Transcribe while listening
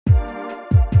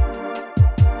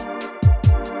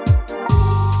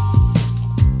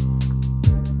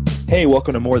Hey,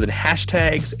 welcome to More Than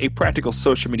Hashtags, a practical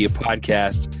social media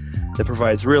podcast that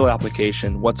provides real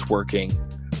application, what's working,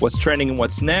 what's trending, and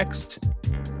what's next.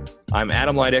 I'm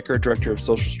Adam Leidecker, Director of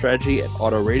Social Strategy at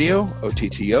Auto Radio,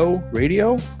 OTTO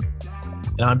Radio.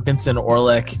 And I'm Vincent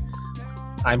Orlick.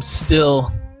 I'm still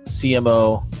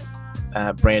CMO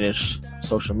at Brandish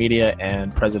Social Media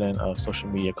and President of Social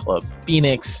Media Club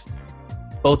Phoenix.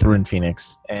 Both are in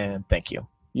Phoenix, and thank you.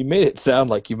 You made it sound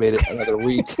like you made it another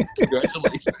week.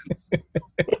 Congratulations.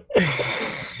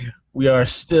 We are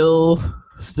still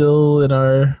in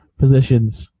our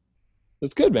positions.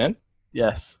 That's good, man.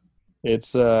 Yes.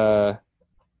 It's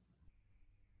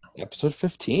episode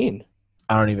 15.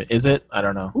 Is it? I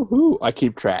don't know. Woohoo. I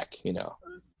keep track, you know.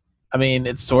 I mean,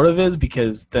 it sort of is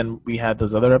because then we had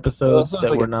those other episodes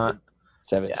that were not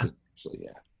 17, actually,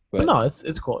 yeah. But no,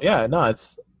 it's cool. Yeah, no,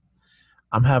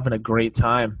 I'm having a great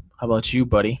time. How about you,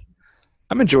 buddy?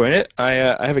 I'm enjoying it. I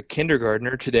have a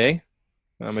kindergartner today.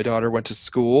 My daughter went to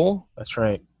school. That's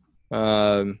right.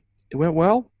 It went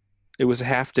well. It was a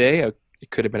half day. It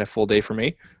could have been a full day for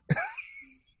me.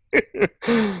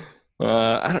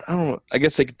 I don't know. I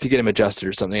guess to get him adjusted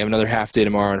or something. I have another half day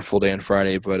tomorrow and a full day on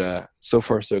Friday, but so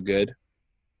far so good.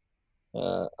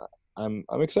 I'm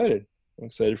excited. I'm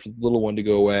excited for the little one to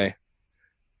go away,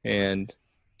 and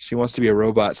she wants to be a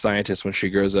robot scientist when she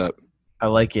grows up. I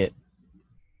like it.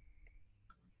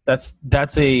 That's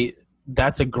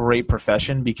a great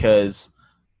profession because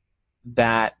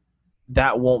that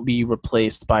won't be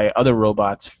replaced by other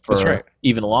robots for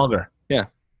even longer. Yeah.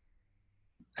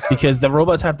 Because the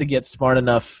robots have to get smart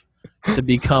enough to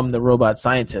become the robot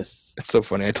scientists. It's so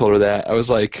funny. I told her that. I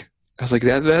was like,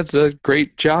 that's a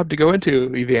great job to go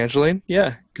into, Evangeline.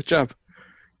 Yeah, good job.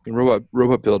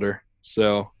 Robot builder.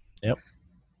 So yep.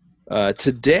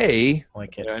 Today,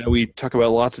 like it. I know we talk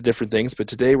about lots of different things, but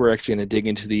today we're actually going to dig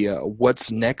into the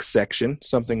what's next section,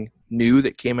 something new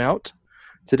that came out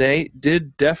today.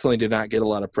 Definitely did not get a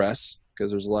lot of press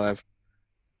because there's a lot of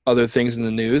other things in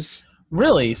the news.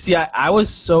 Really? See, I was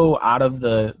so out of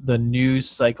the news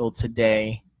cycle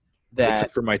today that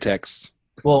except for my text.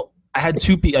 Well, I had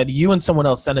you and someone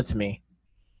else send it to me,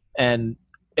 and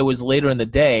it was later in the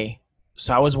day,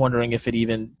 so I was wondering if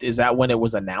is that when it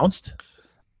was announced?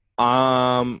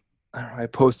 I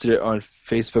posted it on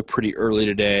Facebook pretty early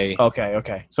today.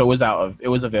 Okay. So it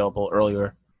was available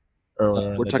earlier.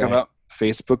 We're talking about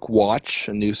Facebook Watch,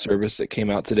 a new service that came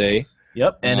out today.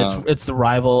 Yep, and it's the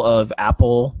rival of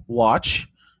Apple Watch,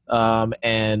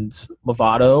 and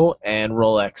Movado and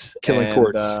Rolex. Killing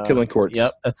courts.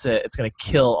 Yep, that's it. It's gonna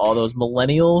kill all those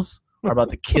millennials. Are about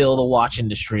to kill the watch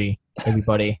industry.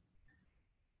 Everybody.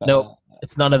 Nope,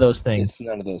 it's none of those things. It's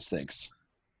none of those things.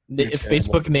 If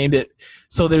Facebook named it,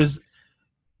 so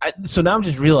now I'm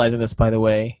just realizing this, by the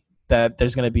way, that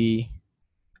there's going to be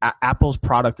Apple's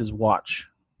product is Watch.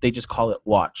 They just call it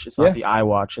Watch. It's not the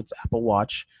iWatch. It's Apple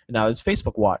Watch. And now it's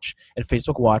Facebook Watch. And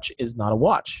Facebook Watch is not a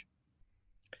watch.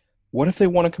 What if they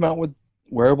want to come out with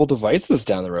wearable devices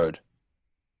down the road?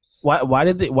 Why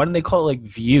didn't they call it like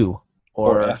View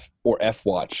or F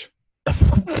Watch?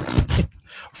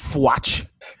 Watch.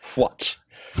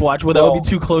 Swatch. Well, that would be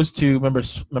too close to remember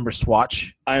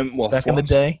Swatch. Back Swatch, in the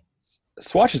day.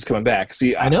 Swatch is coming back.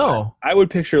 See, I know. I would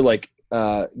picture like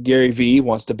Gary Vee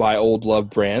wants to buy old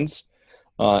loved brands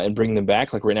and bring them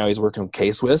back. Like right now, he's working with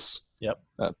K-Swiss. Yep.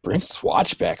 Bring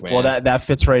Swatch back, man. Well, that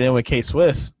fits right in with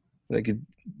K-Swiss. The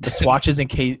Swatches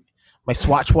and my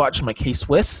Swatch watch and my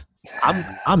K-Swiss.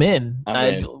 I'm in.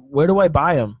 Where do I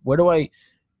buy them? Where do I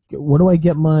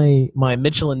get my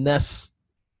Mitchell and Ness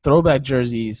throwback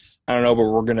jerseys? I don't know, but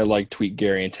we're gonna tweet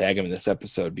Gary and tag him in this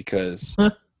episode because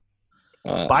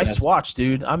buy Swatch,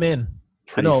 dude. I'm in.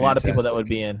 I know a lot of people that would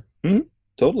be in. Mm-hmm.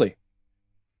 Totally.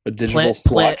 A digital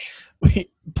Swatch.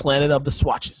 Planet of the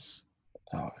Swatches.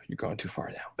 Oh, you're going too far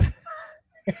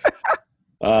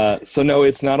now. So no,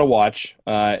 it's not a watch.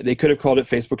 They could have called it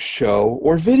Facebook Show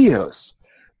or Videos,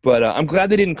 but I'm glad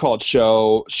they didn't call it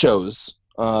shows.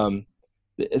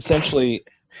 Essentially,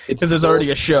 because there's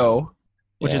already a show.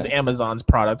 Which is Amazon's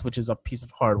product, which is a piece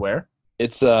of hardware.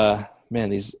 It's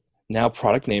these now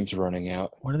product names are running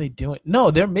out. What are they doing? No,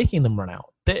 they're making them run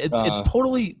out. It's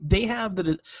totally. They have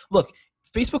the look.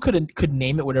 Facebook could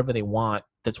name it whatever they want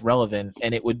that's relevant,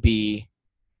 and it would be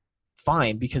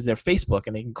fine because they're Facebook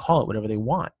and they can call it whatever they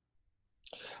want.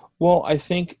 Well, I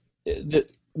think that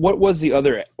what was the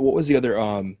other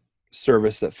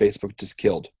service that Facebook just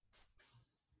killed?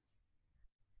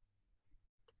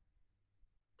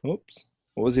 Oops.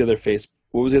 What was the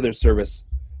other service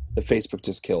that Facebook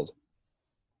just killed?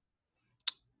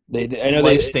 They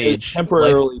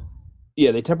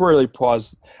temporarily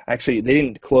paused. Actually, they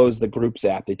didn't close the Groups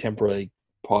app. They temporarily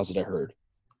AirPods that I heard.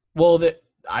 Well,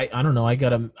 I don't know. I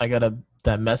got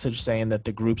that message saying that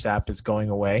the Groups app is going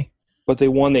away. But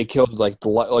they killed like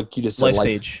you just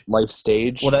said, Life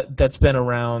Stage. Well, that's been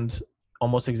around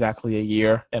almost exactly a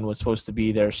year and was supposed to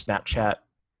be their Snapchat.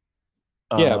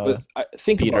 But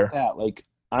think about that. Like,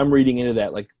 I'm reading into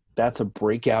that. Like, that's a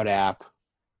breakout app.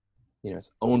 You know,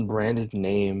 its own branded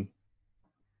name.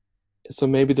 So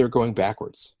maybe they're going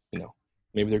backwards. You know,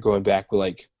 maybe they're going back with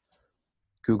like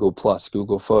Google Plus,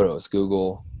 Google Photos,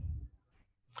 Google.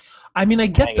 I mean, I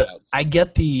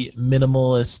get the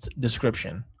minimalist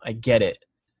description. I get it,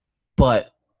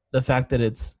 but the fact that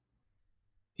it's,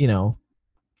 you know,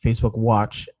 Facebook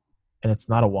Watch, and it's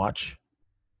not a watch.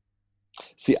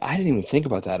 See, I didn't even think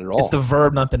about that at all. It's the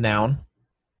verb, not the noun.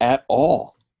 At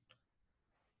all.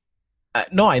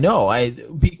 No, I know.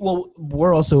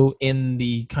 We're also in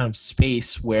the kind of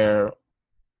space where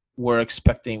we're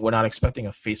not expecting a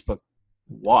Facebook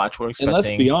Watch. We're expecting, and let's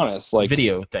be honest, like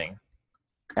video thing.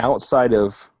 Outside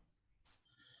of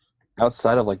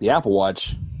like the Apple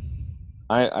Watch,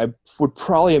 I would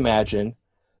probably imagine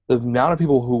the amount of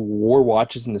people who wore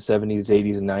watches in the 70s,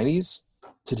 80s, and 90s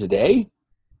to today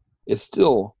is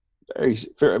still very,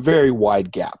 very, very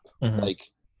wide gap. Mm-hmm. Like,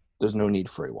 there's no need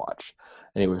for a watch.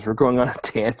 Anyways, we're going on a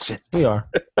tangent. We are.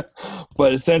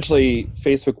 But essentially,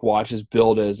 Facebook Watch is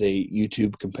billed as a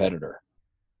YouTube competitor.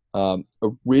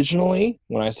 Originally,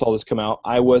 when I saw this come out,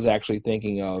 I was actually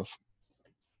thinking of,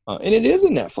 and it is a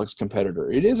Netflix competitor.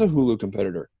 It is a Hulu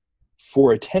competitor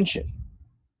for attention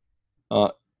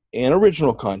and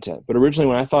original content. But originally,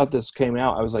 when I thought this came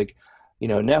out, I was like, you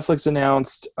know, Netflix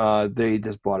announced they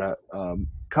just bought a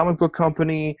comic book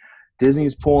company.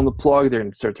 Disney's pulling the plug. They're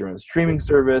going to start their own streaming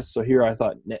service. So here I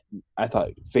thought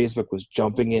Facebook was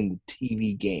jumping in the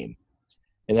TV game.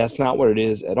 And that's not what it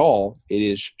is at all. It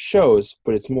is shows,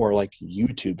 but it's more like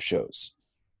YouTube shows.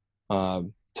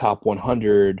 Top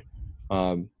 100,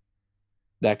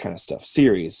 that kind of stuff.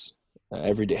 Series,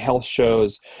 everyday health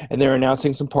shows. And they're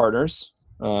announcing some partners.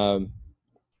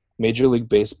 Major League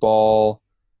Baseball,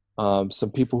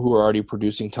 some people who are already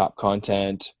producing top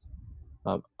content.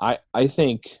 I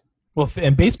think... Well,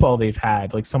 in baseball, they've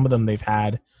had, like, some of them they've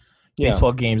had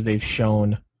baseball games they've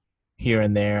shown here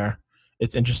and there.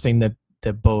 It's interesting that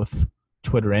both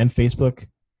Twitter and Facebook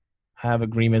have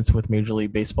agreements with Major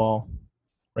League Baseball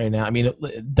right now. I mean,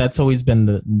 that's always been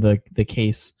the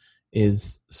case,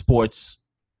 is sports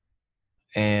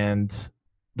and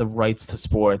the rights to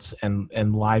sports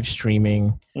and live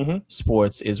streaming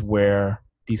sports is where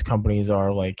these companies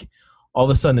are like, all of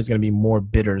a sudden there's going to be more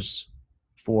bidders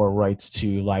for rights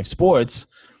to live sports.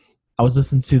 I was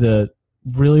listening to the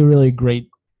really, really great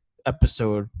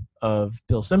episode of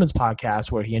Bill Simmons'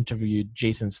 podcast where he interviewed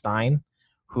Jason Stein,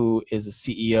 who is the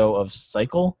CEO of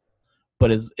Cycle, but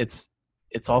it's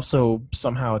also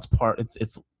somehow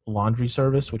it's Laundry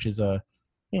Service, which is a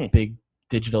big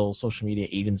digital social media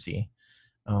agency.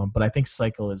 But I think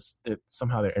Cycle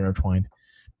somehow they're intertwined.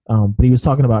 But he was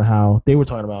talking about how they were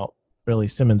talking about, really,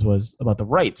 Simmons was about the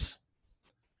rights,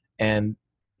 and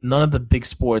none of the big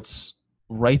sports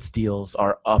rights deals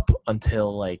are up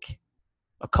until like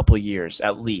a couple of years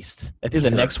at least. I think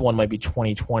the next one might be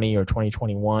 2020 or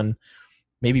 2021,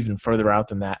 maybe even further out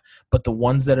than that. But the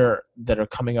ones that are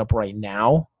coming up right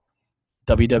now,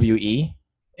 WWE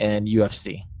and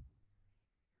UFC,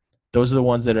 those are the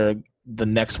ones that are the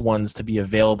next ones to be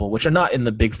available, which are not in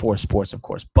the big four sports, of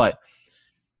course. But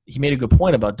he made a good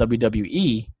point about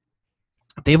WWE.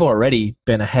 They've already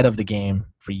been ahead of the game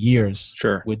for years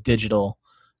with digital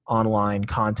online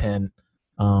content.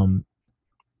 Why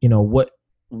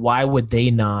would they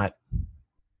not,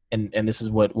 and this is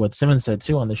what Simmons said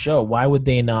too on the show, why would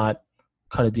they not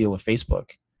cut a deal with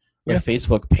Facebook? Let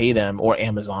Facebook pay them, or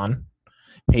Amazon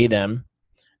pay them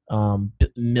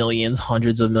millions,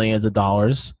 hundreds of millions of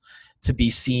dollars to be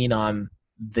seen on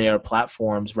their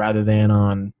platforms rather than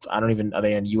on, are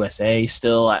they on USA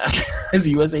still? Is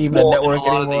USA even a network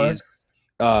anymore?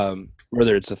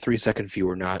 Whether it's a 3-second view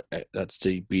or not, that's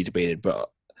to be debated. But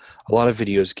a lot of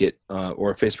videos get,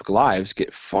 or Facebook Lives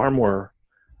get far more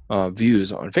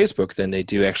views on Facebook than they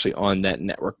do actually on that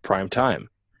network prime time.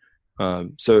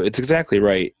 So it's exactly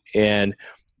right. And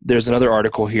there's another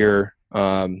article here.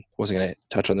 Wasn't going to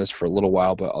touch on this for a little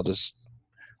while, but I'll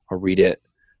read it.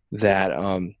 That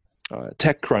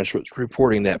TechCrunch was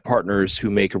reporting that partners who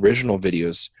make original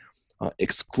videos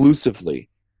exclusively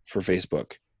for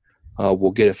Facebook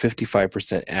will get a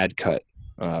 55% ad cut,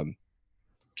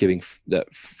 giving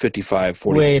that 55,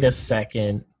 40. Wait a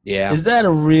second. Yeah. Is that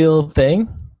a real thing?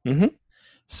 Mm-hmm.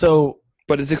 So,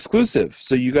 but it's exclusive,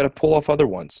 so you got to pull off other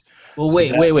ones. Well,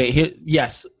 wait. Here,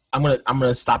 yes, I'm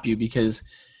gonna stop you because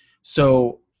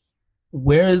So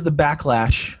where is the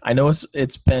backlash? I know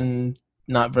it's been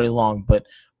not very long, but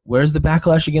where's the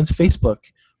backlash against Facebook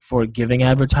for giving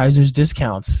advertisers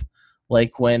discounts?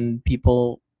 Like when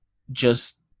people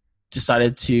just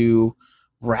decided to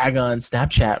rag on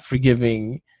Snapchat for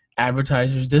giving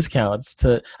advertisers discounts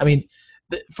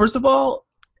first of all,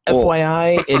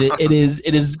 FYI, it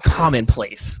is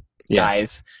commonplace,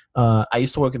 guys. I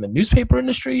used to work in the newspaper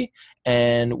industry,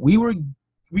 and we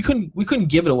couldn't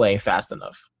give it away fast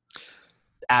enough.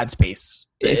 Ad space.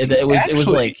 It was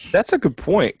like, that's a good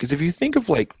point, because if you think of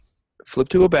like flip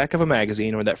to the back of a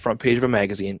magazine or that front page of a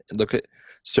magazine and look at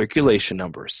circulation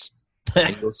numbers,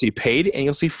 and you'll see paid and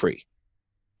you'll see free,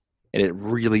 and it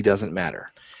really doesn't matter.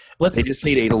 They just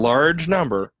need a large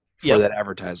number for that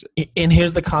advertising. And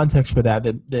here's the context for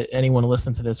that anyone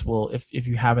listening to this will, if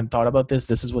you haven't thought about this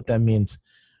is what that means.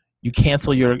 You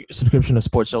cancel your subscription to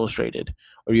Sports Illustrated,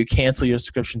 or you cancel your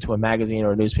subscription to a magazine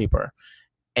or a newspaper,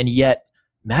 and yet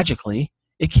magically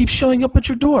it keeps showing up at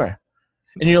your door,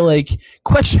 and you're like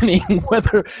questioning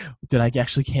whether, did I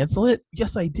actually cancel it?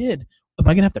 Yes, I did. Am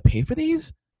I gonna have to pay for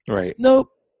these? Right. Nope.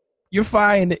 You're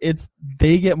fine.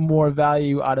 They get more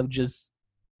value out of just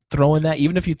throwing that.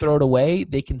 Even if you throw it away,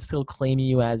 they can still claim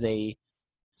you as a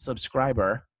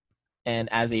subscriber and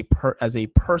as a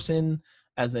person,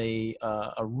 as a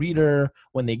reader.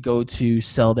 When they go to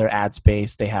sell their ad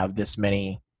space, they have this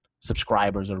many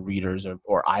subscribers or readers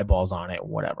or eyeballs on it,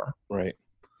 whatever. Right.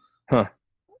 Huh.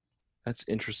 That's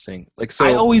interesting. Like, so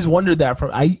I always wondered that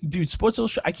Sports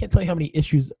Illustrated, I can't tell you how many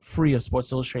issues free of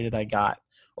Sports Illustrated I got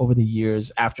over the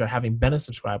years after having been a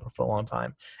subscriber for a long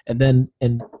time. And then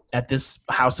at this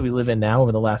house that we live in now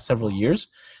over the last several years,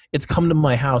 it's come to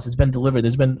my house. It's been delivered.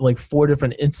 There's been like 4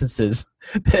 different instances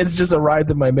that it's just arrived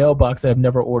in my mailbox that I've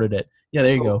never ordered it. Yeah,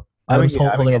 there you go. I was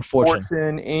holding up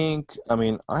Fortune Inc. I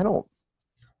mean, I know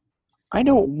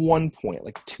at one point,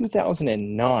 like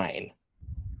 2009,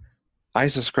 I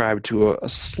subscribed to a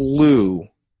slew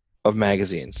of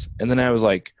magazines. And then I was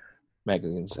like,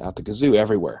 magazines out the kazoo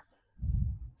everywhere.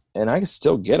 And I can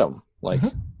still get them. Like,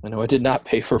 I know I did not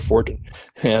pay for Fortune.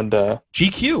 And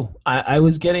GQ, I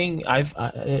was getting. I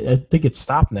think it's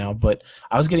stopped now, but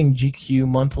I was getting GQ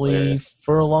monthly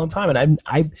for a long time. And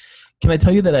I can I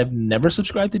tell you that I've never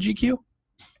subscribed to GQ,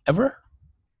 ever,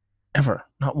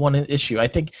 not one issue. I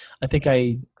think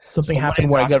something happened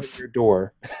where I got your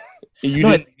door. You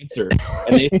didn't answer,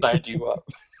 and they signed you up.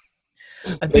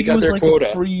 I think it was like quota.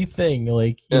 A free thing.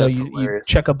 Like, you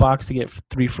check a box to get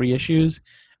 3 free issues,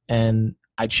 and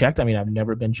I checked. I mean, I've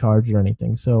never been charged or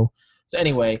anything. So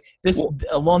anyway,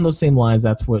 along those same lines,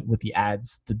 that's what with the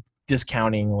ads, the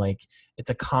discounting, like it's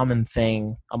a common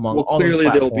thing among all those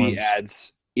platforms. Clearly there'll be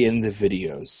ads in the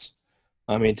videos.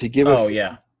 I mean, to give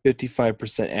a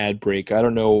 55% ad break, I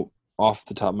don't know off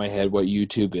the top of my head what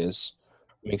YouTube is.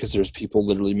 I mean, because there's people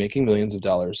literally making millions of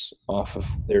dollars off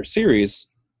of their series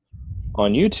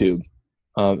on YouTube.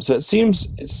 So it seems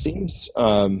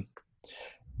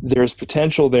there's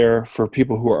potential there for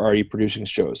people who are already producing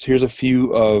shows. Here's a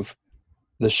few of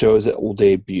the shows that will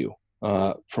debut,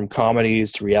 from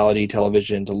comedies to reality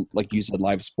television to, like you said,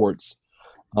 live sports.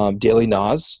 Daily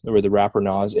Nas, where the rapper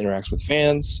Nas interacts with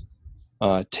fans.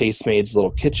 Tastemade's Little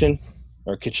Kitchen,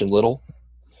 or Kitchen Little.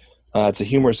 It's a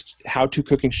humorous how-to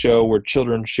cooking show where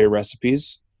children share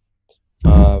recipes.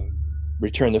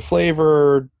 Return the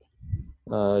Flavor,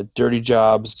 Dirty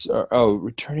Jobs. Mike Rowe.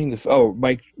 Oh,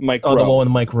 the one with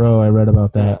Mike Rowe. I read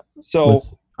about that. So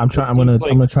I'm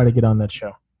gonna try to get on that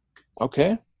show.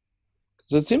 Okay.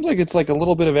 So it seems like it's like a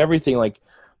little bit of everything. Like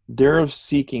they're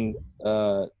seeking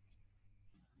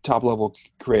top-level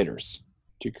creators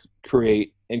to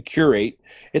create and curate.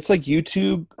 It's like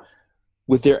YouTube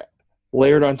with their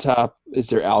layered on top is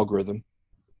their algorithm.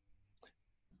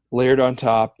 Layered on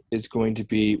top is going to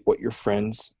be what your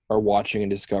friends are watching and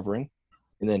discovering,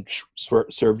 and then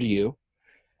served to you.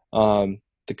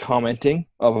 The commenting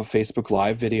of a Facebook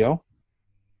Live video,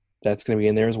 that's going to be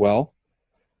in there as well.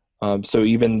 So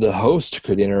even the host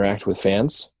could interact with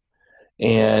fans.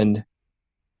 And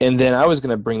then I was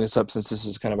going to bring this up, since this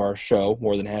is kind of our show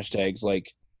more than hashtags,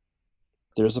 like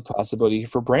there's a possibility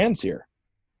for brands here.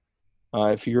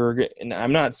 And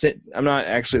I'm not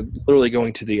actually literally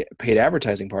going to the paid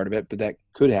advertising part of it, but that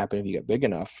could happen if you get big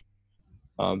enough.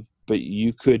 But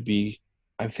you could be,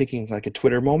 I'm thinking like a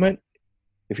Twitter moment.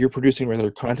 If you're producing regular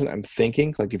content, I'm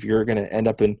thinking like if you're going to end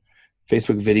up in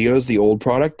Facebook videos, the old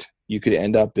product, you could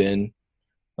end up in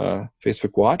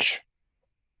Facebook Watch.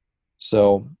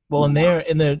 So, well, in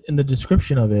the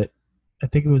description of it, I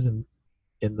think it was in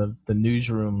the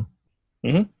newsroom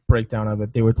breakdown of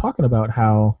it, they were talking about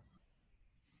how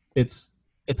it's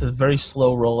a very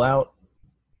slow rollout,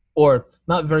 or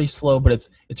not very slow, but it's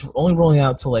only rolling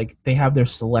out to like they have their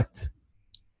select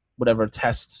whatever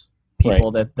test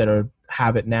people that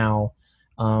have it now.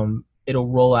 It'll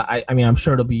roll out. I mean, I'm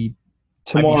sure it'll be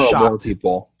tomorrow. More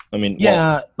people. I mean,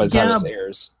 by the time this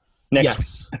airs,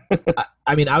 next. Yes.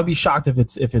 I mean, I would be shocked if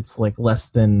it's like less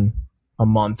than a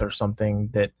month or something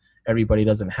that everybody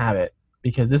doesn't have it,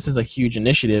 because this is a huge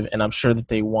initiative, and I'm sure that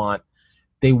they want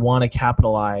to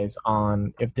capitalize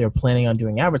on, if they're planning on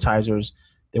doing advertisers,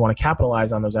 they want to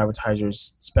capitalize on those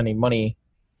advertisers spending money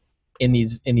in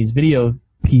these video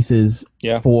pieces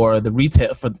for the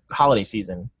retail for the holiday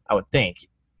season, I would think,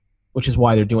 which is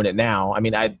why they're doing it now. I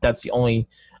mean, that's the only,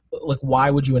 like,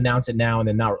 why would you announce it now and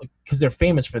then not? Because they're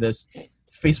famous for this.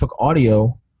 Facebook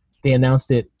Audio, they announced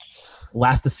it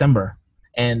last December,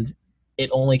 and it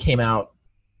only came out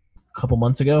a couple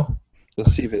months ago.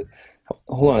 Let's see if it.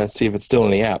 Hold on, let's see if it's still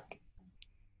in the app.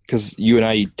 Because you and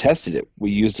I tested it.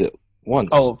 We used it once.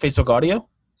 Oh, Facebook Audio?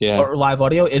 Yeah. Or Live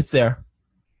Audio? It's there.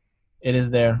 It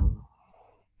is there.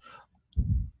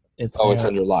 It's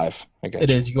under Live. I guess it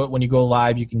is. When you go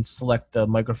live, you can select the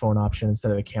microphone option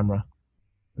instead of the camera,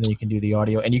 and then you can do the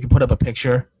audio, and you can put up a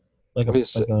picture, like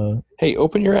a. Hey,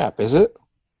 open your app. Is it?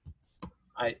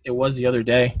 It was the other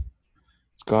day.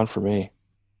 It's gone for me.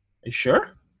 Are you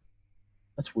sure?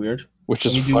 That's weird. Which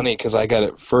is funny because I got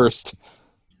it first.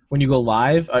 When you go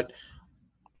live,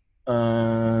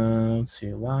 let's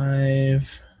see,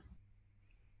 live.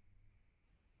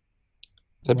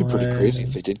 That'd be pretty crazy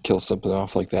if they did kill something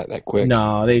off like that quick.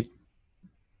 No, they.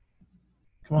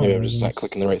 Come on, maybe I'm just not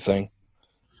clicking the right thing.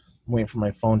 I'm waiting for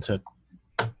my phone to.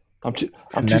 I'm too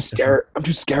scared. I'm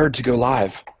too scared to go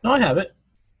live. No, I have it.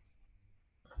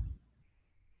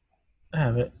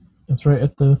 It's right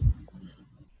at the.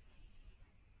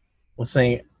 Was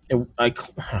saying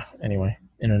anyway,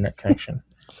 internet connection.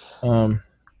 I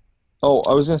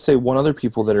was gonna say one other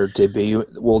people that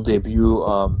will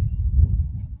debut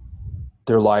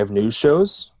their live news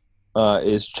shows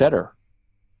is Cheddar,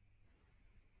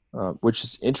 which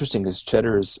is interesting because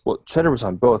Cheddar was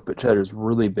on both, but Cheddar is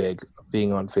really big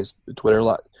being on Facebook,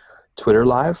 Twitter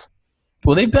Live.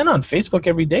 Well, they've been on Facebook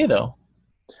every day though.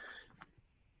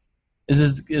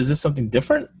 Is this something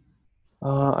different?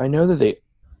 I know that they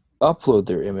upload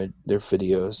their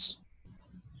videos.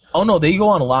 Oh no, they go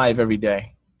on live every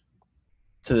day.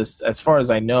 To this, as far as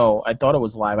I know, I thought it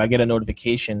was live. I get a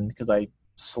notification because I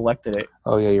selected it.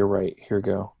 Oh yeah, you're right. Here we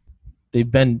go.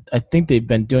 I think they've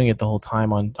been doing it the whole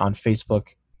time on Facebook.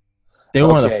 They were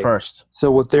one of the first.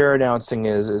 So what they're announcing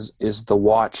is the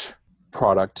Watch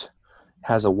product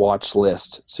has a watch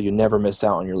list, so you never miss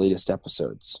out on your latest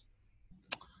episodes,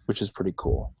 which is pretty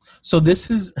cool. So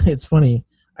it's funny.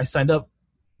 I signed up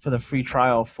for the free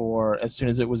trial as soon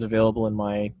as it was available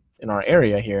in our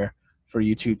area here for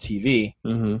YouTube TV,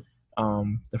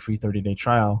 the free 30-day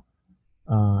trial,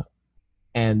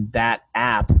 and that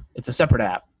app, it's a separate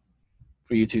app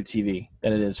for YouTube TV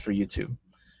than it is for YouTube.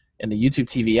 And the YouTube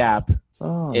TV app,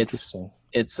 it's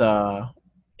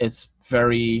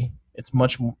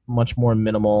much more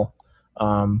minimal,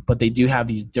 but they do have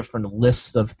these different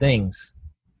lists of things,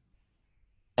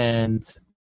 and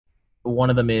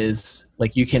one of them is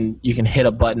like you can hit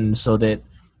a button so that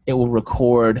it will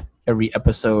record every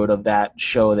episode of that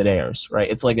show that airs, right?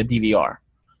 It's like a DVR.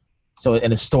 So,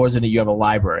 and it stores in it, you have a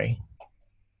library.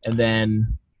 And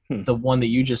then the one that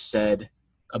you just said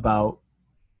about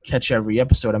catch every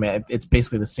episode, I mean, it's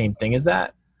basically the same thing as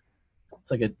that. It's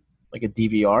like a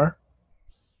DVR.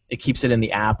 It keeps it in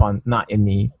the app on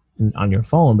your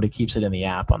phone, but it keeps it in the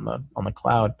app on the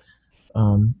cloud.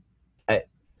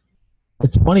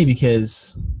 It's funny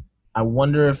because I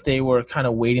wonder if they were kind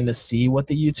of waiting to see what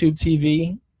the YouTube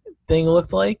TV thing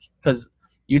looked like, because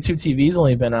YouTube TV's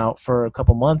only been out for a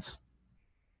couple months,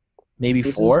 maybe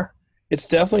 4. It's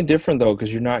definitely different though,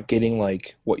 because you're not getting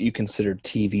like what you consider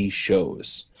TV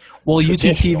shows. Well,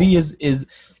 YouTube TV is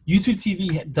YouTube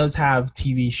TV does have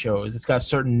TV shows. It's got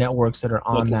certain networks that are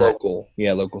on that. Local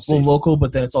stations. Well, local,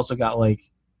 but then it's also got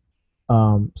like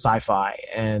Sci-Fi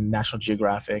and National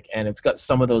Geographic, and it's got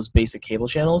some of those basic cable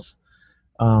channels.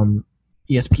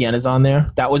 ESPN is on there.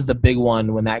 That was the big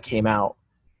one when that came out,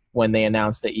 when they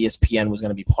announced that ESPN was going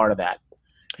to be part of that,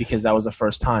 because that was the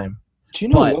first time. Do you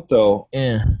know what though?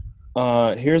 Yeah.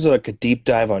 Here's like a deep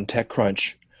dive on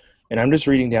TechCrunch, and I'm just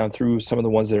reading down through some of the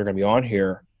ones that are going to be on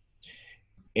here,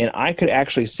 and I could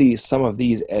actually see some of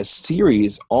these as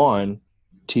series on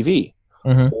TV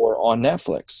or on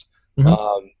Netflix.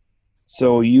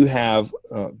 So you have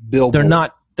Billboard.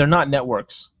 They're not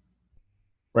networks,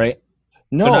 right?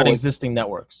 No, they're not existing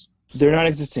networks. They're not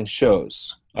existing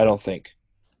shows, I don't think.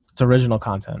 It's original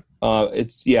content.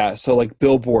 So like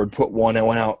Billboard put one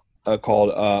out called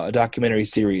a documentary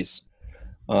series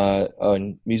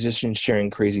on musicians sharing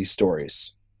crazy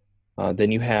stories.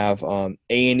 Then you have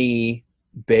A&E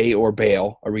Bay or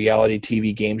Bail, a reality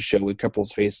TV game show where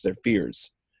couples face their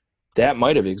fears. That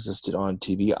might have existed on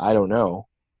TV. I don't know.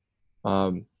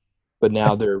 But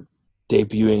now they're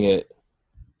debuting it.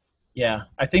 Yeah,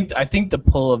 I think the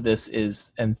pull of this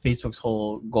is, and Facebook's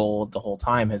whole goal the whole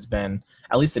time has been,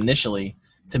 at least initially,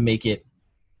 to make it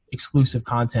exclusive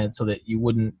content so that you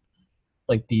wouldn't,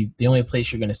 like, the only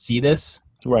place you're going to see this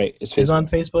Right, is on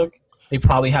Facebook. They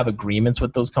probably have agreements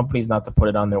with those companies not to put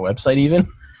it on their website even.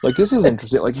 Like, this is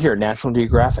interesting. Like, here, National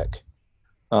Geographic.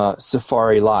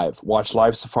 Safari Live. Watch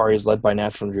live safaris led by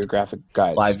National Geographic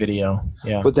guides. Live video,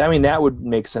 yeah. But, I mean, that would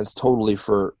make sense totally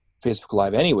for Facebook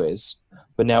Live anyways.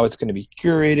 But now it's going to be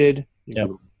curated. Yep.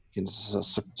 You can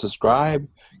subscribe,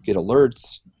 get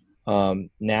alerts.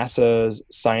 NASA's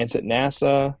Science at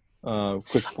NASA.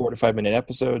 Quick 4 to 5 minute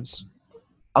episodes.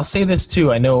 I'll say this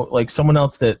too. I know, like, someone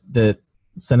else that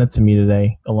sent it to me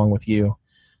today along with you.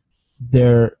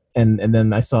 And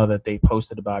then I saw that they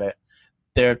posted about it.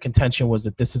 Their contention was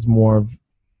that this is more of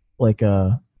like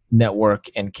a network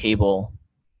and cable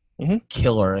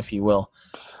killer, if you will.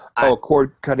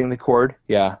 Cutting the cord.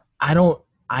 Yeah. I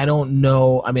don't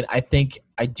know. I mean, I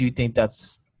do think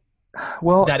that's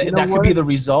that could be the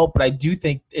result, but I do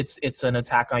think it's an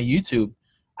attack on YouTube.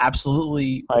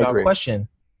 Absolutely, without question.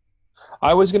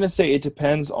 I was going to say it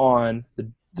depends on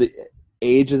the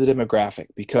age of the demographic,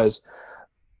 because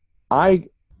I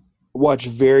watch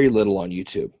very little on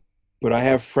YouTube, but I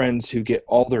have friends who get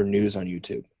all their news on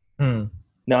YouTube.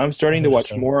 Now I'm starting to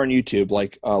watch more on YouTube,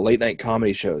 like late night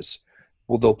comedy shows.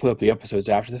 Well, they'll put up the episodes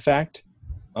after the fact.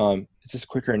 It's just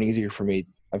quicker and easier for me.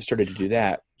 I've started to do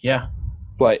that. Yeah.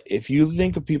 But if you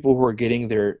think of people who are getting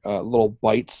their little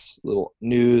bites, little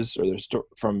news, or their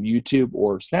from YouTube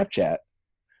or Snapchat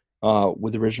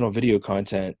with original video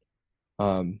content,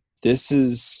 this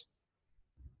is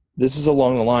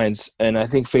along the lines, and I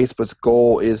think Facebook's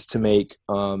goal is to make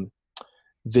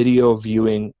video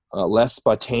viewing less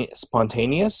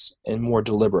spontaneous and more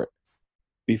deliberate.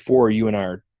 Before, you and I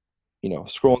are,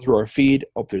 scrolling through our feed.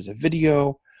 Oh, there's a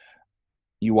video.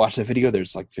 You watch the video.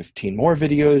 There's like 15 more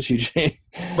videos.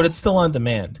 But it's still on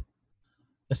demand.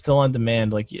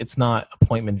 Like, it's not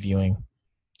appointment viewing.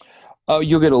 Oh,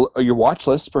 you'll get your watch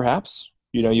list, perhaps.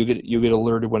 You get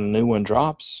alerted when a new one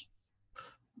drops.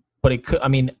 But it could. I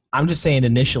mean, I'm just saying,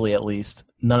 initially, at least,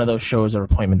 none of those shows are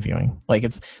appointment viewing. Like,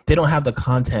 they don't have the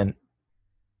content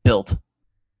built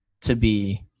to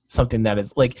be something that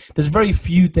is like. There's very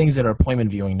few things that are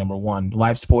appointment viewing. Number one,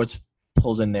 live sports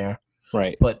pulls in there,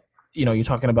 right? But you're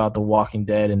talking about The Walking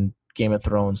Dead and Game of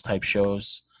Thrones type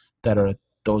shows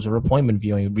those are appointment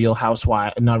viewing. Not Real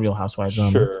Housewives,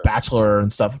 sure. Bachelor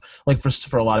and stuff. Like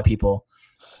for a lot of people,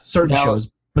 certain shows,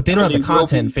 but they don't have the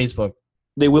content in Facebook.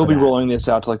 They will be rolling this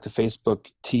out to like the Facebook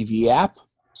TV app.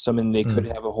 Something they could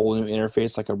have a whole new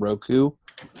interface, like a Roku.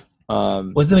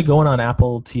 Wasn't it going on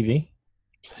Apple TV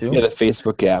too? Yeah, the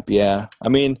Facebook app. Yeah, I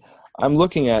mean, I'm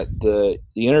looking at the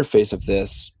interface of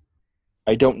this.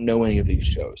 I don't know any of these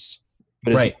shows,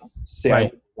 but right.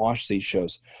 I watch these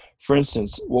shows. For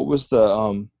instance, what was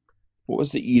the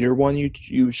Eater one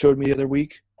you showed me the other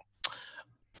week?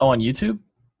 Oh, on YouTube.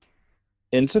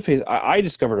 And it's I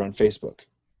discovered it on Facebook.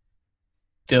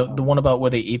 The one about where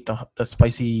they eat the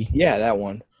spicy. Yeah, that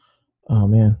one. Oh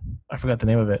man, I forgot the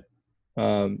name of it.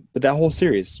 But that whole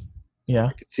series. Yeah,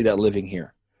 I could see that living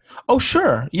here. Oh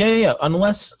sure, yeah.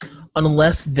 Unless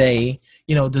they,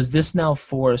 does this now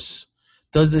force?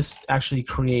 Does this actually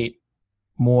create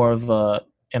more of a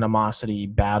animosity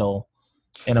battle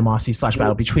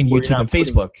between YouTube and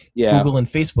Facebook? Yeah. Google and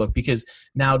Facebook, because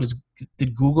now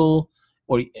did Google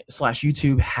or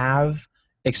 /YouTube have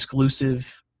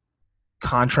exclusive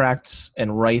contracts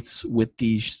and rights with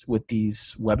these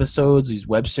webisodes, these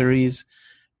web series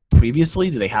previously?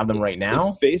 Do they have them right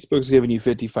now? If Facebook's giving you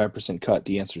 55% cut,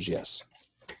 the answer is yes.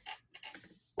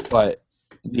 But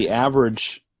the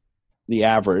average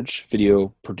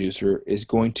video producer is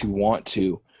going to want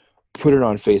to put it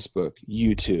on Facebook,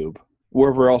 YouTube,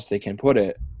 wherever else they can put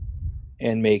it,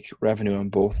 and make revenue on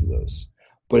both of those.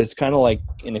 But it's kind of like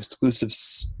an exclusive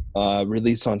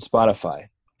release on Spotify.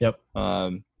 Yep.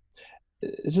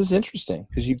 This is interesting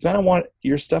because you kind of want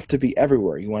your stuff to be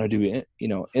everywhere. You want to do,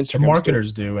 Instagram. The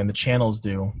marketers do, and the channels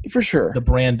do. For sure. The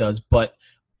brand does, but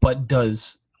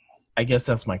does, I guess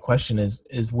that's my question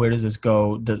is where does this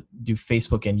go? Do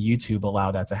Facebook and YouTube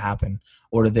allow that to happen?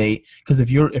 Or do they, because if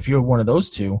you're one of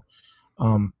those two,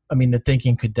 the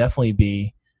thinking could definitely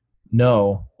be,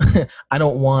 no, I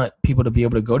don't want people to be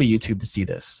able to go to YouTube to see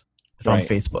this. If I'm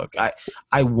Facebook,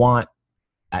 I want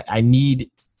I need,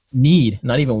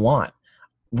 not even want.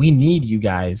 We need you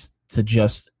guys to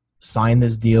just sign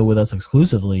this deal with us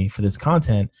exclusively for this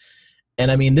content.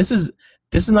 And I mean, this is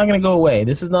not going to go away.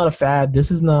 This is not a fad.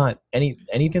 This is not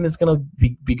anything that's going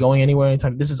to be going anywhere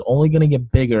anytime. This is only going to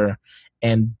get bigger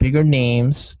and bigger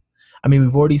names. I mean,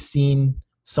 we've already seen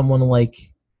someone like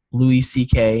Louis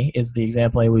C.K. is the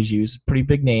example I always use. Pretty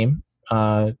big name.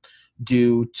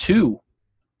 Do two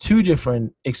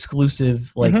different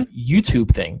exclusive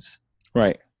YouTube things.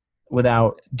 Right.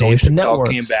 Without Dave going to Chappelle networks.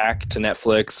 came back to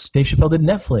Netflix. Dave Chappelle did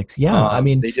Netflix. Yeah, I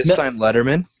mean, they just signed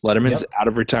Letterman. Letterman's Yep. out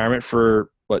of retirement for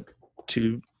going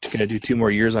to do 2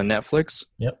 more years on Netflix.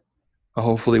 Yep.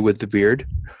 Hopefully with the beard.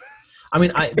 I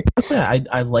mean, I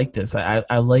like this.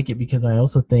 I like it because I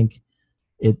also think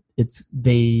it's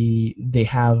they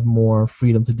have more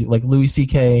freedom to do. Like Louis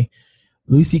C.K.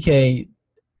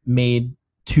 made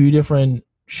 2 different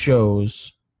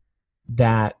shows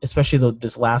that, especially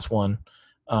this last one.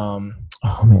 Oh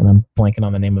man, I'm blanking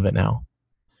on the name of it now.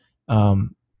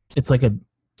 It's like I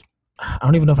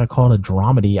don't even know if I call it a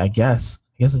dramedy. I guess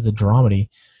it's a dramedy,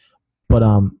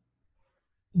 but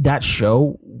that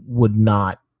show would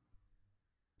not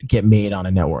get made on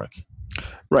a network.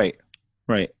 Right.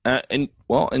 And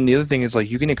the other thing is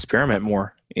like you can experiment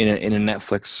more in a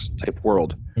Netflix type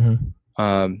world.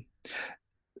 Mm-hmm.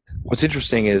 What's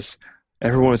interesting is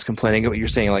everyone was complaining about, you're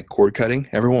saying like cord cutting.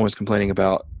 Everyone was complaining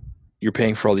about you're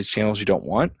paying for all these channels you don't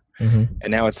want. Mm-hmm.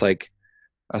 And now it's like,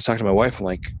 I was talking to my wife, I'm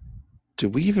like, do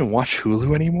we even watch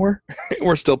Hulu anymore?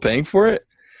 We're still paying for it.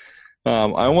 I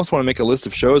almost want to make a list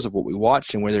of shows of what we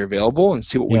watch and where they're available and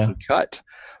see what we can cut.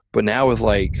 But now with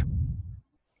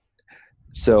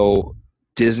so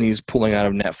Disney's pulling out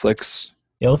of Netflix.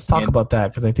 Yeah, let's talk about that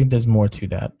because I think there's more to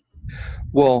that.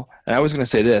 Well, and I was going to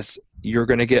say this, you're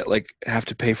going to get have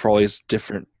to pay for all these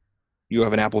different, you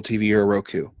have an Apple TV or a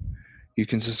Roku. You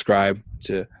can subscribe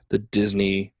to the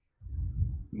Disney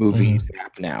movies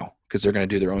app now because they're going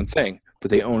to do their own thing, but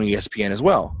they own ESPN as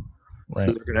well. Right.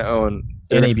 So they're going to own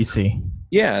and ABC.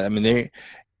 Yeah, I mean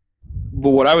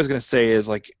but what I was going to say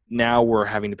is now we're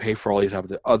having to pay for all these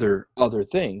other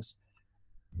things.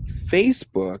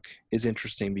 Facebook is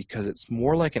interesting because it's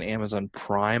more like an Amazon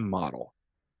Prime model.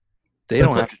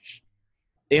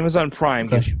 Amazon Prime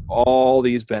gives you all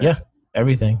these benefits. Yeah,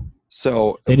 everything.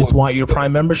 So they just want your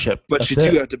Prime membership. But you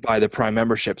do have to buy the Prime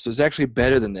membership. So it's actually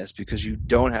better than this because you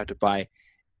don't have to buy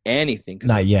anything.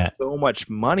 Not yet. So much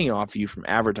money off you from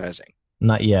advertising.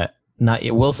 Not yet.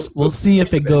 We'll see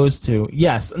if it goes to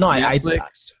yes. No,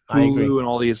 Netflix, I agree. Hulu, and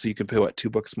all these. So you can pay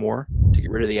 $2 more to get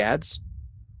rid of the ads.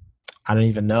 I don't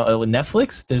even know. With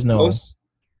Netflix, there's no.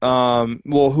 I'm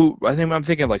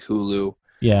thinking of Hulu.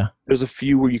 Yeah. There's a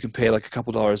few where you can pay a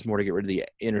couple dollars more to get rid of the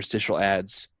interstitial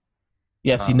ads.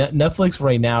 Yeah, see, Netflix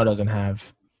right now doesn't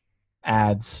have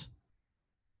ads.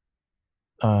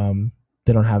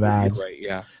 They don't have ads. Right,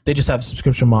 yeah. They just have a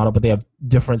subscription model, but they have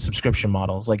different subscription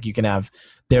models. Like you can have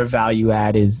their value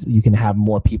add is you can have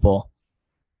more people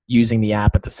using the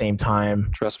app at the same time.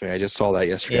 Trust me, I just saw that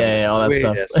yesterday. Yeah, all that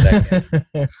stuff.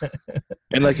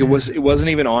 And it wasn't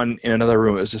even on in another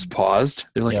room. It was just paused.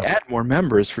 They're like, add more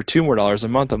members for $2 more a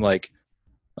month. I'm like,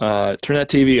 turn that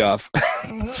TV off.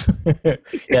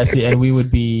 Yeah, see, and we would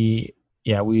be,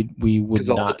 we would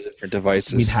not. All the different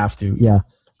devices. We'd have to, yeah.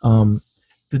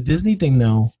 The Disney thing,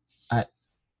 though,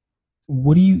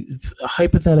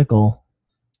 hypothetical,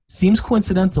 seems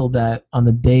coincidental that on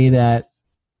the day that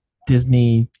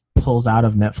Disney pulls out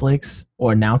of Netflix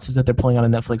or announces that they're pulling out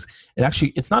of Netflix,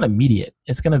 it's not immediate.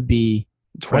 It's going to be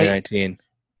 2019. Right?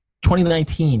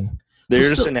 2019. They're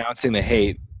just announcing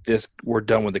we're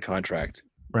done with the contract.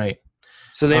 Right.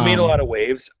 So they made a lot of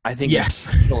waves. I think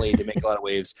intentionally to make a lot of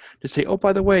waves to say, oh,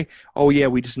 by the way,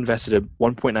 we just invested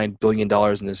 $1.9 billion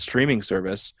in this streaming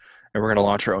service, and we're going to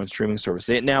launch our own streaming service.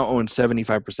 They now own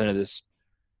 75% of this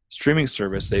streaming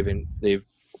service. They've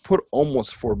put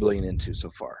almost $4 billion into so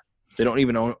far. They don't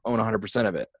even own 100%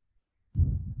 of it,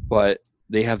 but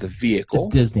they have the vehicle. It's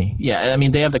Disney. Yeah, I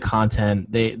mean they have the content.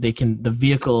 They can the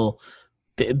vehicle.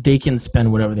 They can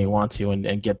spend whatever they want to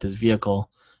and get this vehicle.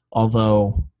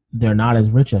 Although they're not as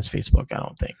rich as Facebook, I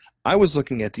don't think. I was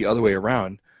looking at the other way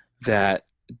around, that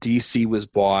DC was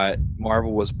bought,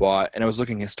 Marvel was bought, and I was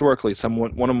looking historically.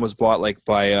 One of them was bought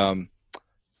by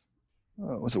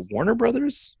was it Warner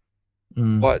Brothers?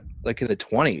 Bought in the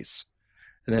 20s,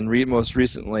 and then most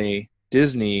recently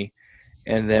Disney,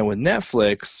 and then with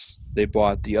Netflix they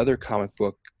bought the other comic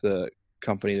book, the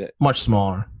company that much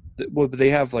smaller. They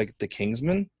have the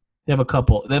Kingsman. They have a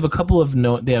couple. They have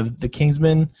the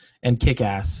Kingsman and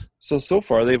Kick-Ass. So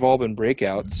far they've all been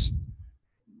breakouts.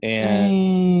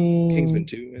 and Kingsman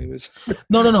 2. Anyways.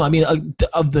 No. I mean,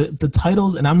 of the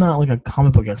titles, and I'm not like a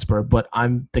comic book expert, but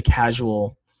I'm the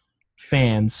casual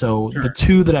fan. So Sure. the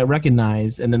two that I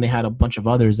recognized, and then they had a bunch of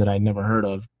others that I'd never heard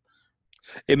of.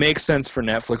 It makes sense for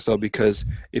Netflix though, because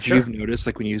if Sure. you've noticed,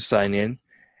 like when you sign in,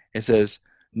 it says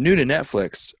new to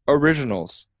Netflix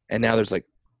originals, and now there's like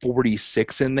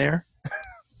 46 in there,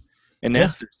 and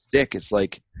that's their stick. It's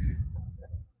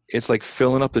like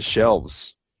filling up the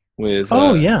shelves with.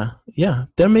 Oh yeah.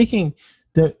 They're making.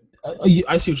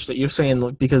 I see what you're saying. You're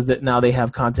saying because now they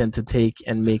have content to take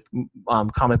and make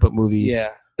comic book movies. Yeah,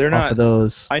 they're off not. of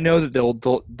those I know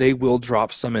that they will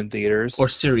drop some in theaters or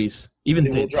series, even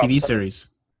They will drop TV some. series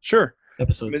Sure. I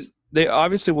episodes. mean, they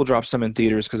obviously will drop some in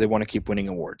theaters because they want to keep winning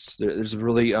awards. There's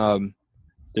really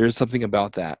there's something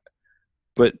about that,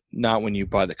 but not when you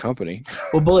buy the company.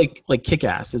 Well, but like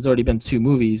Kick-Ass, it's already been 2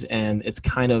 movies, and it's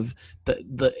kind of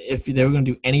the if they were going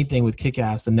to do anything with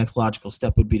Kick-Ass, the next logical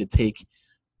step would be to take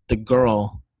the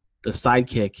girl, the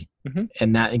sidekick, Mhm.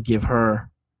 and give her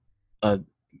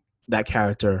that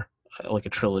character like a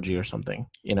trilogy or something,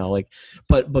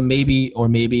 but maybe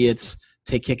it's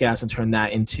take Kick-Ass and turn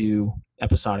that into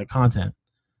episodic content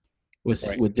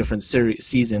with different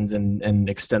seasons and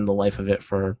extend the life of it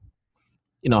for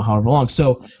however long.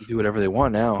 So You do whatever they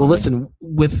want now. well, listen,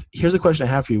 here's a question I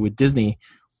have for you with Disney.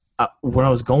 Where I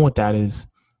was going with that is,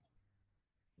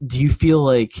 do you feel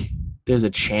like there's a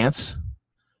chance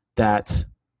that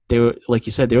they were, like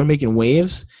you said, they were making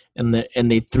waves and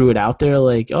they threw it out there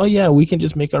like, oh yeah, we can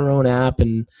just make our own app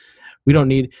and we don't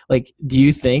need, like, do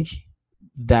you think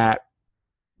that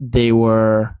they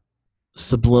were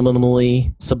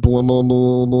subliminally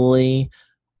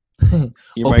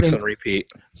Your mic's on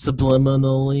repeat.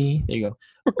 subliminally, there you go,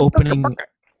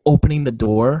 opening the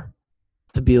door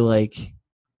to be like,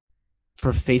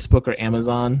 for Facebook or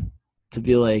Amazon to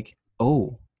be like,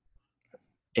 oh,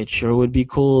 it sure would be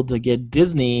cool to get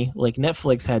Disney like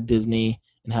Netflix had Disney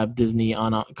and have Disney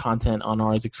on content on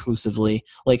ours exclusively.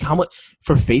 Like how much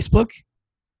for Facebook?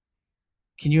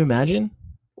 Can you imagine?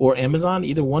 Or Amazon,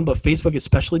 either one, but Facebook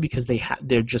especially because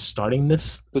they're just starting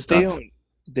this But stuff.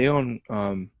 they own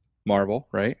Marvel,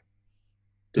 right?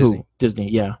 Disney. Who? Disney,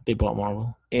 yeah, they bought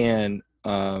Marvel. And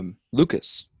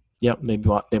Lucas. Yep, they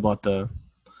bought the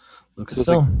So it's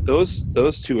like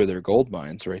those two are their gold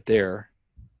mines right there.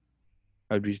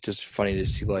 It'd be just funny to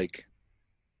see like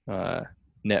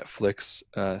Netflix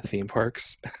theme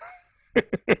parks.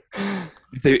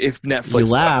 if Netflix, you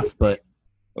laugh, but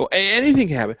anything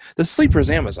can happen. The sleeper is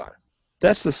Amazon.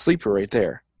 That's the sleeper right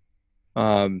there.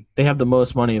 they have the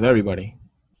most money of everybody.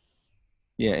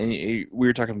 Yeah, and we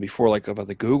were talking before like about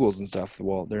the Googles and stuff.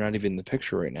 Well, they're not even in the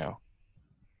picture right now.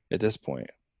 At this point.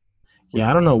 Yeah,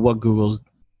 I don't know what Google's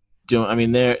doing. I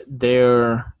mean,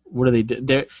 they're what do they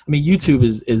do? YouTube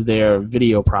is their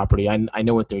video property. I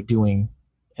know what they're doing,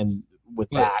 and with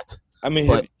that. I mean,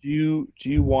 but, do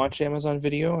you watch Amazon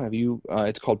Video? Have you?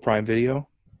 It's called Prime Video.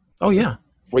 Oh yeah,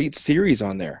 Great series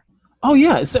on there. Oh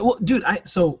yeah. So, well, dude, I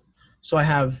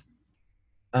have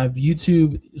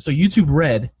YouTube. So YouTube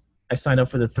Red, I signed up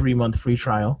for the 3-month free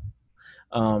trial.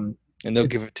 And they'll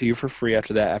give it to you for free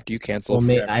after that, after you cancel.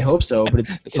 Well, I hope so, but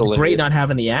it's great not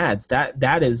having the ads.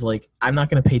 That is like, I'm not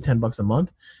going to pay $10 a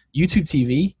month. YouTube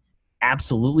TV,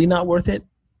 absolutely not worth it.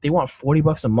 They want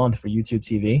 $40 a month for YouTube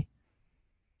TV.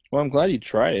 Well, I'm glad you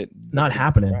tried it. Not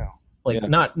happening. Wow. Like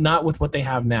not with what they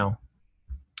have now.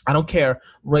 I don't care.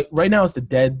 Right now it's the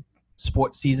dead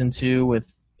sports season 2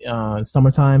 with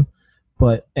summertime,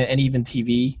 and even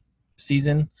TV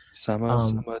season.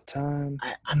 Summertime.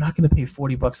 I'm not going to pay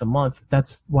 $40 a month.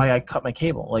 That's why I cut my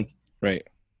cable. Like, right.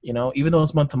 Even though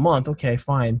it's month to month, okay,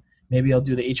 fine. Maybe I'll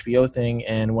do the HBO thing,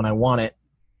 and when I want it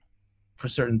for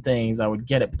certain things, I would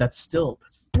get it. But that's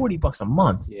 $40 a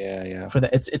month. Yeah. For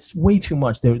that, it's way too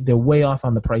much. They're way off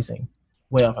on the pricing.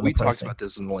 Way off on the pricing. We talked about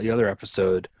this in the other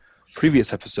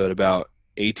previous episode about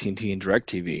AT&T and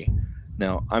DirecTV.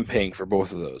 Now I'm paying for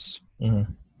both of those,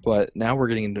 but now we're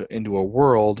getting into a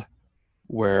world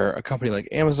where a company like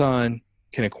Amazon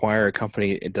can acquire a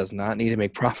company. It does not need to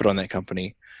make profit on that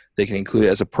company. They can include it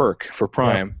as a perk for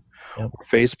Prime or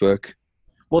Facebook.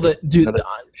 Well, the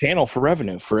channel for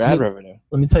revenue, for ad revenue.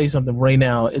 Let me tell you something right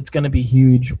now. It's going to be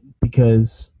huge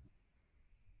because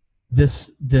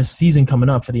this season coming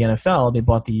up for the NFL, they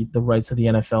bought the rights to the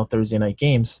NFL Thursday night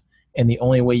games, and the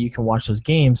only way you can watch those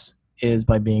games is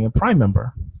by being a Prime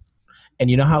member.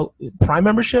 And you know how Prime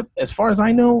membership, as far as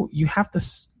I know, you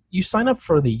sign up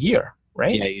for the year,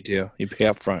 right? Yeah, you do. You pay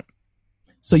up front.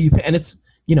 So you pay, and it's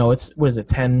what is it,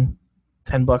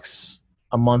 $10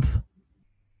 a month?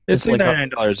 It's like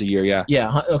like $99 a year. Yeah.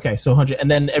 Yeah. Okay. So 100, and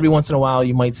then every once in a while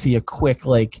you might see a quick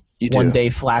like You do. 1 day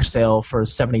flash sale for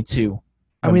 72.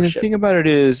 I mean, the membership. thing about it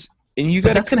is, and you But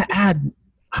got that's going to add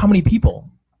how many people?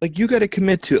 like you got to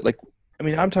commit to it. Like, I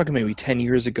mean, I'm talking maybe 10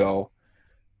 years ago.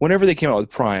 Whenever they came out with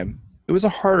Prime, it was a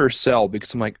harder sell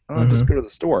because I'm like, oh, just go to the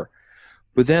store.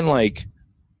 But then, like,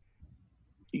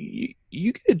 you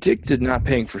get addicted to not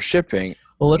paying for shipping.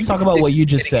 Well, let's talk about what you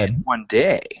just said. 1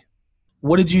 day.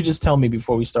 What did you just tell me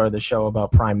before we started the show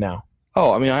about Prime Now?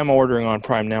 Oh, I mean, I'm ordering on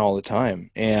Prime Now all the time.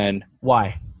 And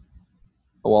why?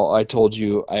 Well, I told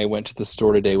you I went to the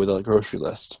store today with a grocery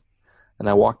list. And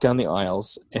I walked down the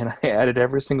aisles, and I added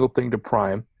every single thing to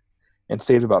Prime and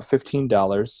saved about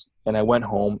 $15. And I went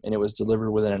home, and it was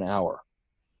delivered within an hour.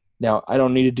 Now, I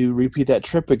don't need to repeat that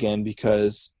trip again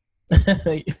because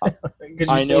I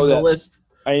know the list.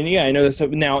 I know this.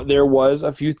 Now, there was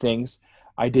a few things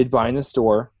I did buy in the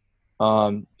store.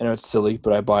 I know it's silly,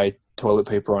 but I buy toilet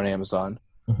paper on Amazon.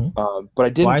 But I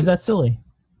didn't. Why is that silly?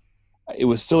 It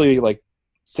was silly like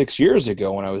 6 years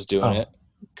ago when I was doing it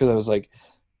because I was like,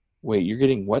 wait, you're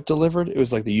getting what delivered? It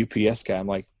was like the UPS guy. I'm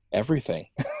like, everything.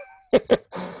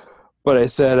 But I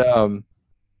said,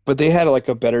 but they had like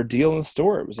a better deal in the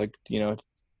store. It was like,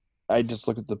 I just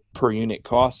looked at the per unit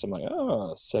cost. I'm like,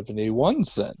 71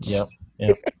 cents.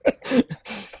 Yep.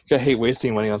 I hate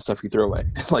wasting money on stuff you throw away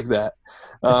like that.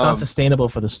 It's not sustainable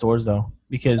for the stores though,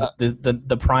 because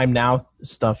the Prime Now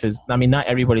stuff is, I mean, not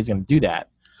everybody's going to do that.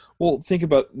 Well, think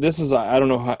about this I don't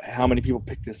know how many people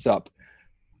pick this up.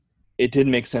 It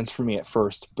didn't make sense for me at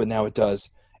first, but now it does.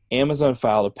 Amazon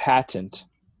filed a patent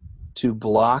to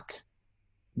block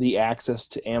the access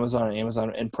to Amazon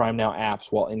and Prime Now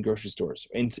apps while in grocery stores,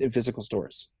 in physical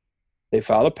stores. They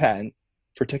filed a patent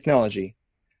for technology.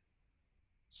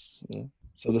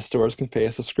 So the stores can pay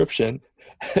a subscription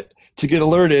to get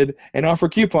alerted and offer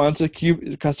coupons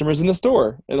to customers in the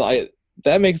store. And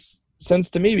that makes sense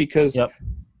to me because,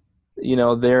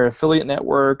 their affiliate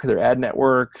network, their ad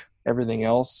network, everything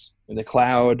else in the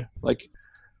cloud, like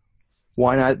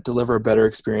why not deliver a better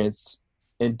experience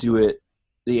and do it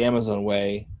the Amazon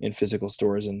way in physical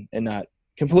stores and not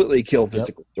completely kill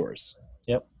physical stores.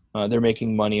 They're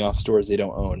making money off stores they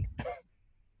don't own.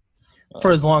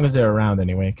 For as long as they're around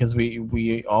anyway, because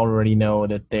we already know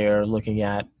that they're looking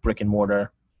at brick and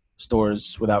mortar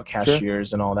stores without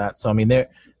cashiers and all that. So I mean, they're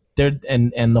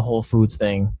and the Whole Foods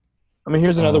thing. I mean,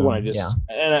 here's another one.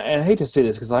 And I hate to say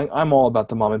this because I'm all about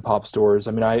the mom and pop stores.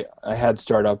 I mean, I had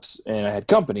startups and I had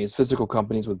companies, physical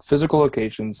companies with physical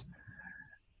locations,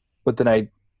 but then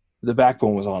the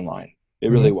backbone was online. It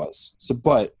really was. So,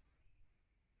 but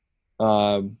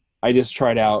I just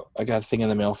tried out. I got a thing in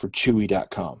the mail for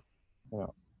Chewy.com.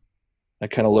 I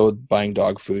kind of loathe buying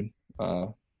dog food.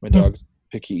 My dog's a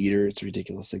picky eater. It's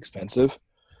ridiculously expensive.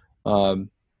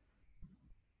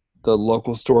 The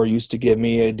local store used to give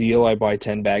me a deal. I buy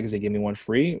 10 bags, they give me one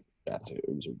free. It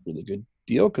was a really good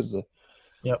deal because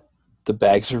the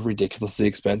bags are ridiculously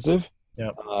expensive.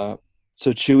 So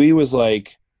Chewy was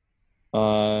like,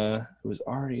 it was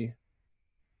already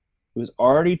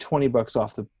 $20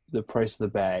 off the price of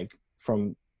the bag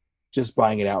from just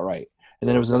buying it outright. And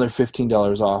then it was another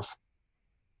 $15 off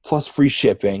plus free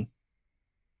shipping.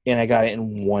 And I got it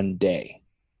in 1 day.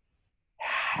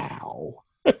 How?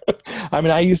 I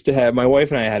mean, I used to have, my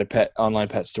wife and I had a online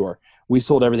pet store. We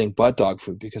sold everything but dog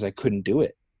food because I couldn't do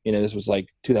it. This was like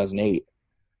 2008,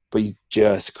 but you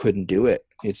just couldn't do it.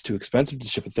 It's too expensive to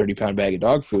ship a 30-pound bag of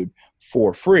dog food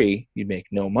for free. You'd make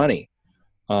no money.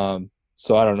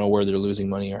 So I don't know where they're losing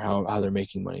money or how they're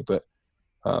making money, but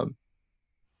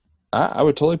I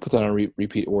would totally put that on a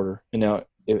repeat order. And now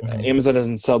Amazon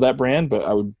doesn't sell that brand, but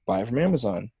I would buy it from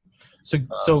Amazon.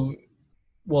 So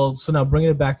now bringing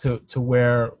it back to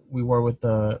where we were with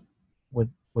the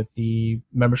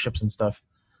memberships and stuff,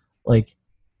 like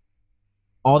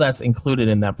all that's included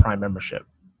in that Prime membership.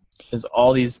 There's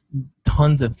all these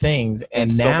tons of things,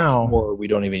 and so now much more we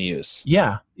don't even use.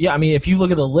 Yeah. I mean, if you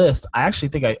look at the list, I actually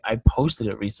think I posted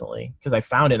it recently because I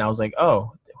found it and I was like,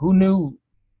 oh, who knew?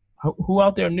 Who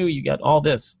out there knew you got all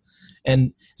this?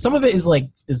 And some of it is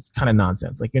kind of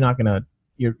nonsense. Like you're not gonna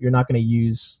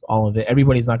use all of it.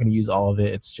 Everybody's not gonna use all of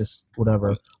it. It's just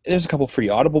whatever. There's a couple free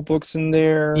Audible books in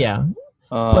there. Yeah,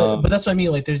 but that's what I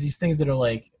mean. Like there's these things that are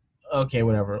like, okay,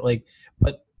 whatever. Like,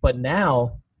 but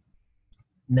now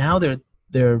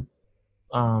they're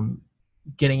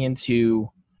getting into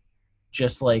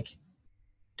just like,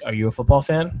 are you a football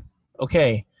fan?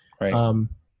 Okay, right.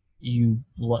 You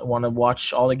want to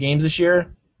watch all the games this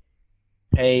year?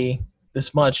 Pay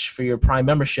this much for your Prime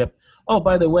membership. Oh,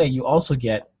 by the way, you also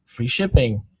get free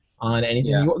shipping, on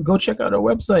anything. You go check out our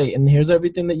website, and here's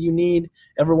everything that you need,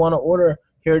 ever want to order.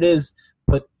 Here it is.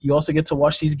 But you also get to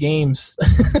watch these games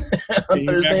on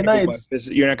Thursday nights.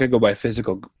 You're not going to go buy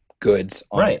physical goods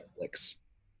on Netflix.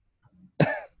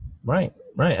 Right.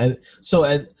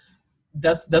 So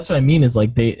that's what I mean is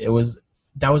like that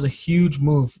was a huge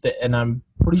move, and I'm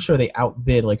pretty sure they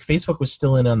outbid. Like Facebook was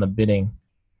still in on the bidding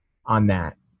on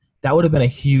that. That would have been a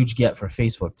huge get for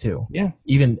Facebook too. Yeah.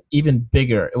 Even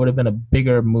bigger. It would have been a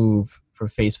bigger move for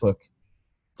Facebook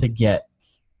to get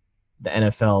the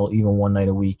NFL even one night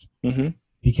a week. Mm-hmm.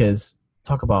 Because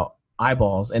talk about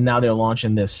eyeballs, and now they're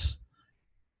launching this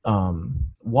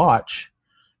watch,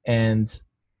 and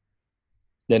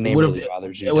the name really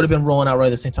bothers you. It would have been rolling out right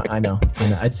at the same time. I know.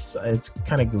 It's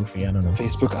kind of goofy. I don't know.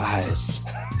 Facebook eyes.